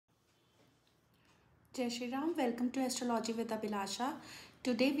Jai Shri Ram, welcome to Astrology with Abhilasha.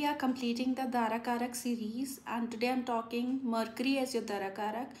 Today we are completing the Darakaraka series and today I'm talking Mercury as your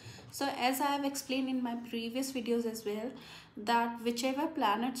Darakarak. So as I have explained in my previous videos as well, that whichever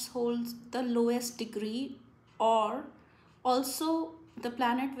planets holds the lowest degree or also the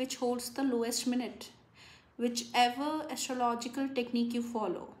planet which holds the lowest minute, whichever astrological technique you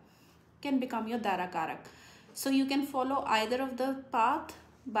follow can become your Darakarak. So you can follow either of the path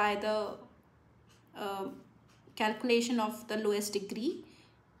by the uh, calculation of the lowest degree.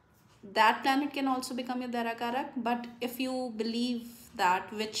 That planet can also become your Darakarak, but if you believe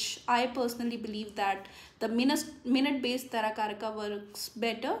that, which I personally believe that the minute based Darakaraka works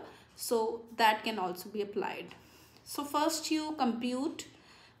better, so that can also be applied. So first you compute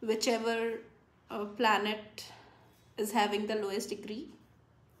whichever planet is having the lowest degree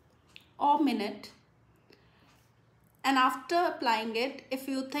or minute, and after applying it, if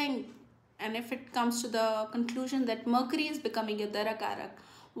you think and if it comes to the conclusion that Mercury is becoming your Darakarak,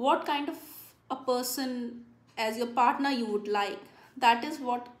 what kind of a person as your partner you would like, that is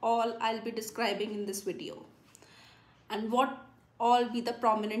what all I'll be describing in this video. And what all be the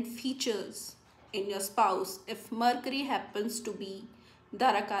prominent features in your spouse if Mercury happens to be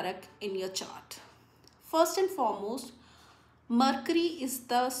Darakarak in your chart. First and foremost, Mercury is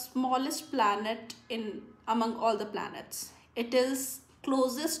the smallest planet in among all the planets. It is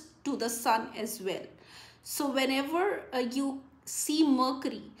closest to the sun as well. So whenever you see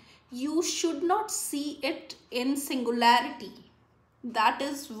Mercury, you should not see it in singularity. That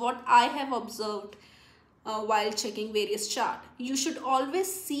is what I have observed while checking various chart. You should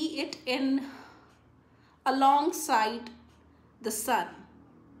always see it in alongside the sun.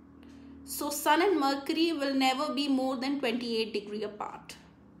 So sun and Mercury will never be more than 28 degrees apart.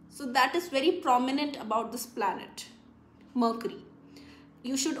 So that is very prominent about this planet, Mercury.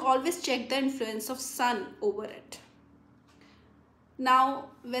 You should always check the influence of sun over it. Now,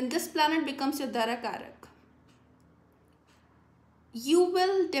 when this planet becomes your Darakarak, you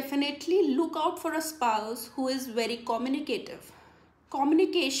will definitely look out for a spouse who is very communicative.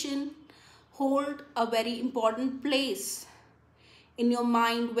 Communication hold a very important place in your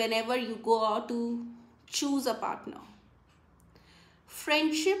mind whenever you go out to choose a partner.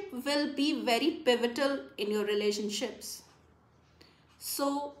 Friendship will be very pivotal in your relationships.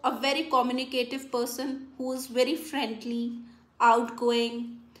 So a very communicative person who is very friendly,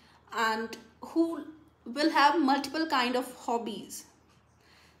 outgoing, and who will have multiple kind of hobbies.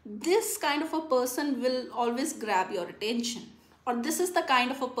 This kind of a person will always grab your attention, or this is the kind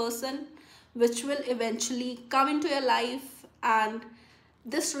of a person which will eventually come into your life, and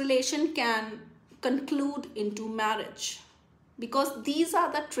this relation can conclude into marriage, because these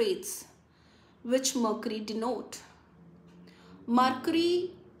are the traits which Mercury denote.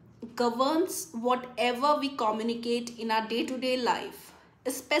 Mercury governs whatever we communicate in our day-to-day life,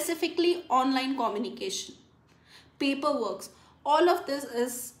 specifically online communication, paperwork. All of this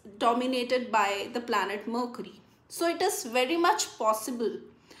is dominated by the planet Mercury. So it is very much possible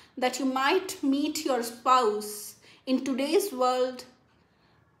that you might meet your spouse in today's world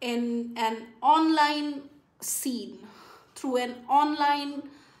in an online scene through an online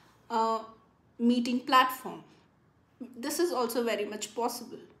meeting platform. This is also very much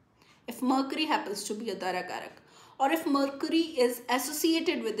possible if Mercury happens to be a Darakarak, or if Mercury is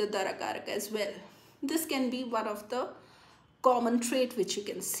associated with the Darakarak as well. This can be one of the common trait which you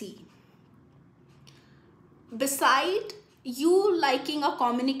can see. Beside you liking a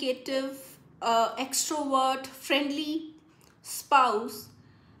communicative, extrovert, friendly spouse,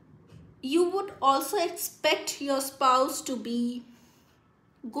 you would also expect your spouse to be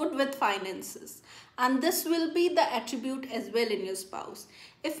good with finances, and this will be the attribute as well in your spouse.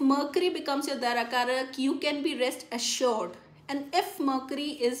 If Mercury becomes your Darakarak, you can be rest assured, and if Mercury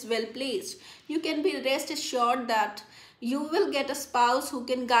is well placed, you can be rest assured that you will get a spouse who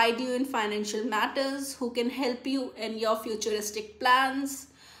can guide you in financial matters, who can help you in your futuristic plans,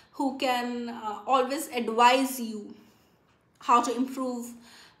 who can always advise you how to improve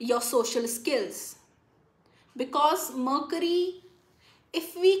your social skills. Because Mercury,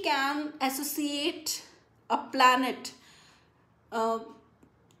 if we can associate a planet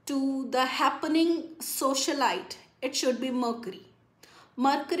to the happening socialite, it should be Mercury.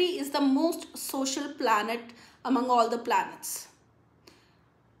 Mercury is the most social planet among all the planets.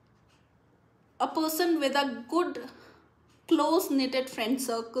 A person with a good, close-knitted friend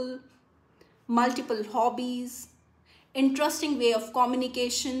circle, multiple hobbies, interesting way of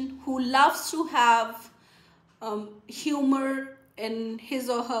communication, who loves to have humor in his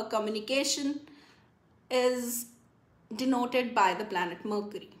or her communication, is denoted by the planet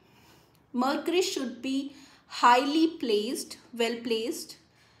Mercury. Mercury should be highly placed, well placed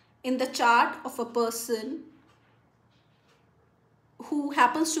in the chart of a person who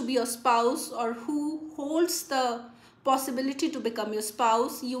happens to be your spouse or who holds the possibility to become your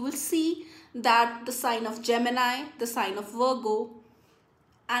spouse. You will see that the sign of Gemini, the sign of Virgo,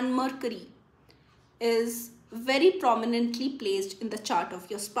 and Mercury is very prominently placed in the chart of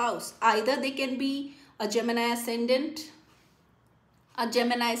your spouse. Either they can be a Gemini ascendant, a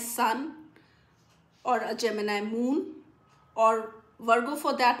Gemini sun, or a Gemini moon, or Virgo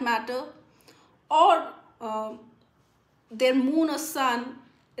for that matter, or their moon or sun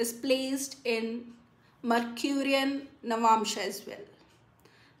is placed in Mercurian Navamsha as well.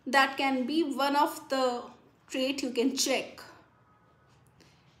 That can be one of the trait you can check.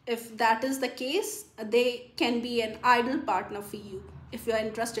 If that is the case, they can be an ideal partner for you. If you are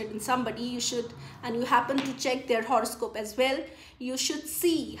interested in somebody, you should, and you happen to check their horoscope as well, you should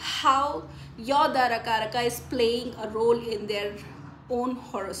see how your Darakaraka is playing a role in their own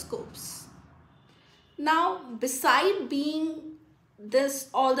horoscopes. Now, beside being this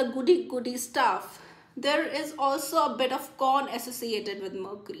all the goody stuff, there is also a bit of con associated with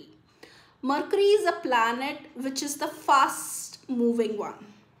Mercury. Mercury is a planet which is the fast moving one.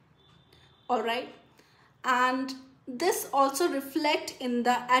 Alright, and this also reflects in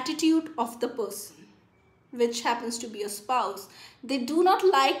the attitude of the person, which happens to be a spouse. They do not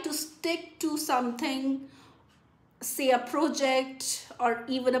like to stick to something, say a project or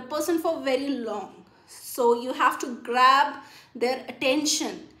even a person for very long. So you have to grab their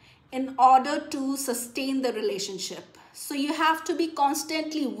attention in order to sustain the relationship. So you have to be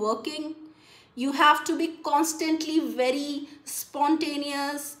constantly working. You have to be constantly very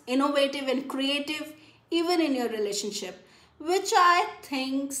spontaneous, innovative and creative even in your relationship, which I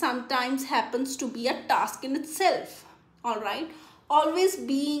think sometimes happens to be a task in itself. Alright, always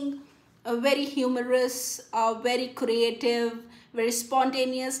being very humorous, very creative, very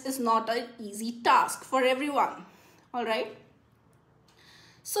spontaneous is not an easy task for everyone. Alright.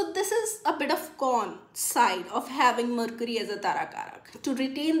 So this is a bit of con side of having Mercury as a Darakaraka. To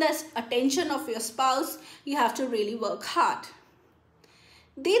retain the attention of your spouse, you have to really work hard.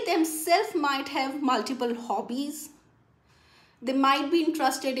 They themselves might have multiple hobbies. They might be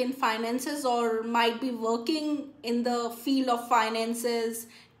interested in finances or might be working in the field of finances,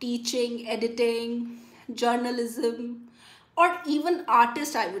 teaching, editing, journalism, or even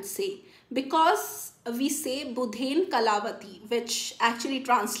artist, I would say. Because we say Budhen Kalavati, which actually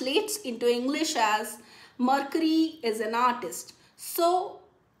translates into English as Mercury is an artist. So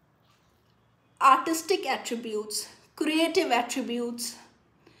artistic attributes, creative attributes,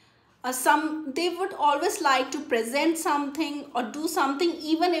 they would always like to present something or do something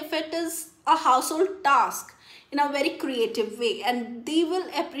even if it is a household task in a very creative way, and they will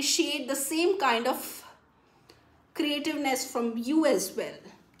appreciate the same kind of creativeness from you as well.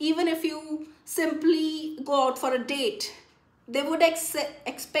 Even if you simply go out for a date, they would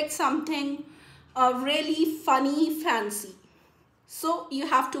expect something really funny, fancy. So you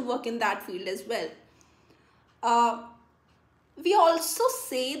have to work in that field as well. We also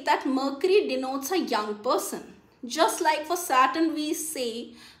say that Mercury denotes a young person. Just like for Saturn, we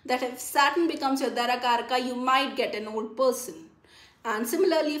say that if Saturn becomes your Darakaraka, you might get an old person. And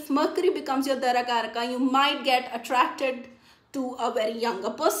similarly, if Mercury becomes your Darakaraka, you might get attracted to a very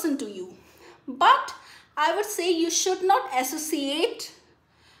younger person to you. But I would say you should not associate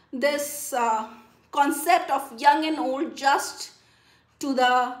this concept of young and old just to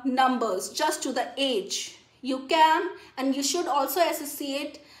the numbers, just to the age. You can and you should also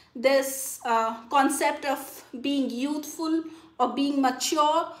associate this concept of being youthful or being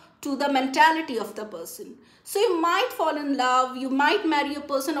mature to the mentality of the person. So you might fall in love, you might marry a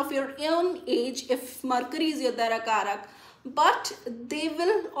person of your own age if Mercury is your Darakarak, but they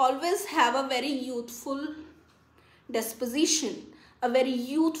will always have a very youthful disposition, a very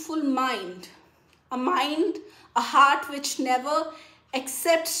youthful mind, a heart which never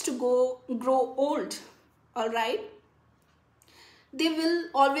accepts to grow old. Alright, they will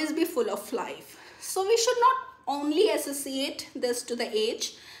always be full of life. So we should not only associate this to the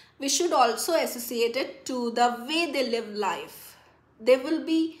age, we should also associate it to the way they live life. They will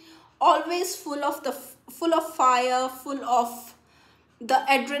be always full of fire, full of the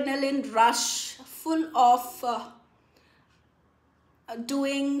adrenaline rush, full of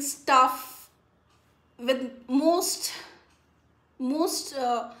doing stuff with most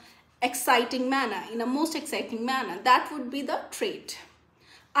exciting manner, in a most exciting manner. That would be the trait,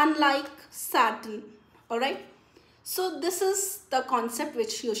 unlike Saturn. All right, so this is the concept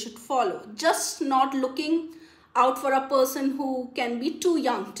which you should follow. Just not looking out for a person who can be too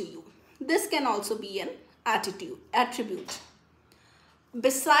young to you. this can also be an attribute.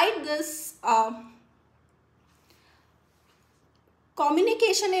 Beside this,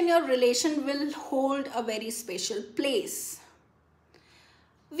 communication in your relation will hold a very special place.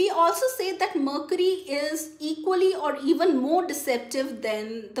 We also say that Mercury is equally or even more deceptive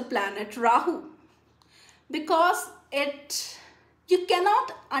than the planet Rahu, because you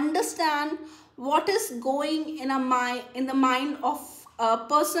cannot understand what is going in the mind of a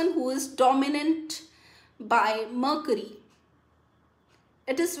person who is dominant by Mercury.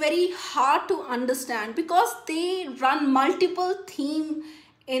 It is very hard to understand because they run multiple themes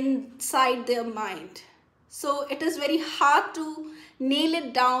inside their mind. So it is very hard to nail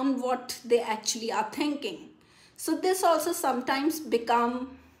it down what they actually are thinking. So this also sometimes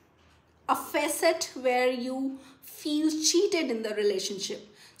become a facet where you feel cheated in the relationship.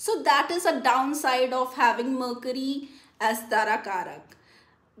 So that is a downside of having Mercury as Darakaraka.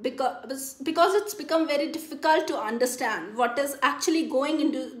 Because it's become very difficult to understand what is actually going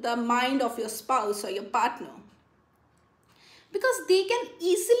into the mind of your spouse or your partner, because they can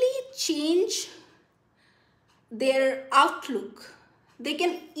easily change their outlook. They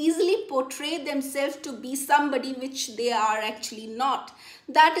can easily portray themselves to be somebody which they are actually not.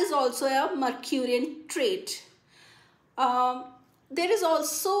 That is also a Mercurian trait. There is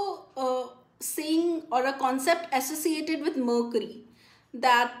also a saying or a concept associated with Mercury,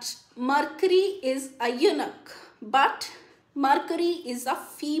 that Mercury is a eunuch, but Mercury is a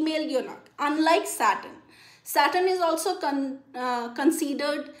female eunuch, unlike Saturn. Saturn is also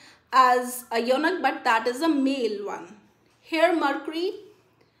considered as a eunuch, but that is a male one. Here Mercury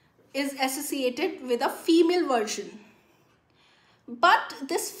is associated with a female version. But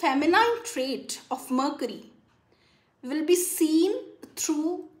this feminine trait of Mercury will be seen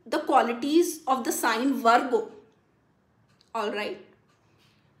through the qualities of the sign Virgo. Alright.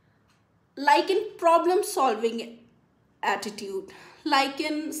 Like in problem solving attitude, like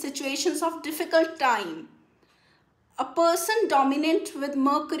in situations of difficult time, a person dominant with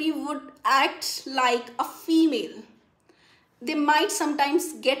Mercury would act like a female. They might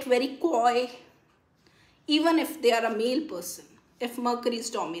sometimes get very coy, even if they are a male person, if Mercury is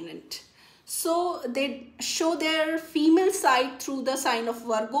dominant. So they show their female side through the sign of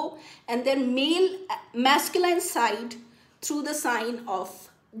Virgo and their masculine side through the sign of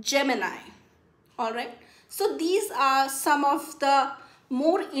Gemini. Alright, so these are some of the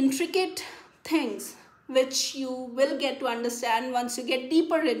more intricate things which you will get to understand once you get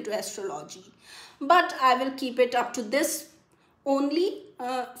deeper into astrology. But I will keep it up to this only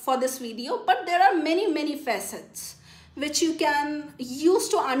for this video. But there are many facets which you can use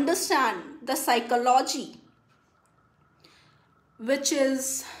to understand the psychology which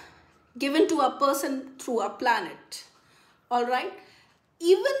is given to a person through a planet. Alright.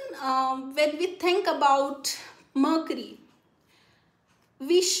 Even when we think about Mercury,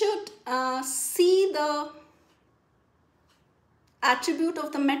 we should see the attribute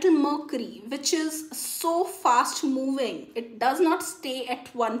of the metal Mercury, which is so fast moving. It does not stay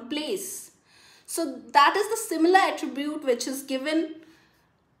at one place. So that is the similar attribute which is given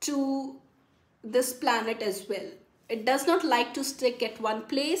to this planet as well. It does not like to stick at one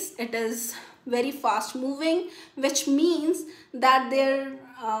place. It is very fast moving, which means that their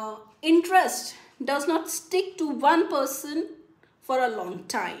interest does not stick to one person for a long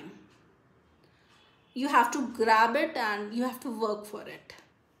time. You have to grab it and you have to work for it.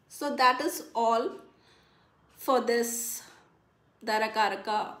 So that is all for this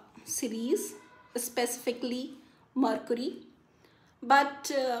Darakaraka series, specifically Mercury.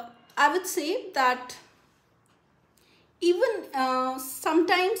 But I would say that even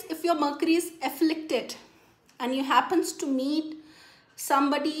sometimes if your Mercury is afflicted and you happens to meet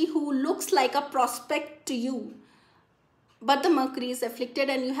somebody who looks like a prospect to you, but the Mercury is afflicted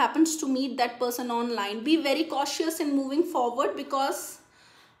and you happens to meet that person online, be very cautious in moving forward, because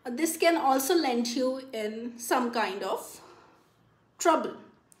this can also land you in some kind of trouble.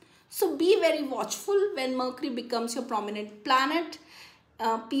 So be very watchful when Mercury becomes your prominent planet.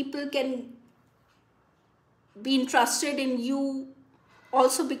 People can be interested in you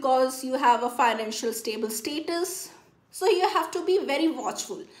also because you have a financial stable status. So you have to be very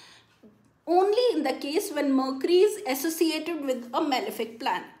watchful. Only in the case when Mercury is associated with a malefic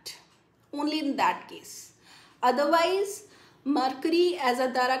planet. Only in that case. Otherwise, Mercury as a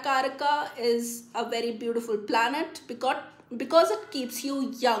Darakaraka is a very beautiful planet because it keeps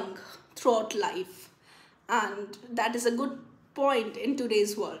you young throughout life. And that is a good point in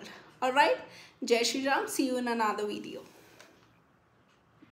today's world. Alright, Jai Shri Ram. See you in another video.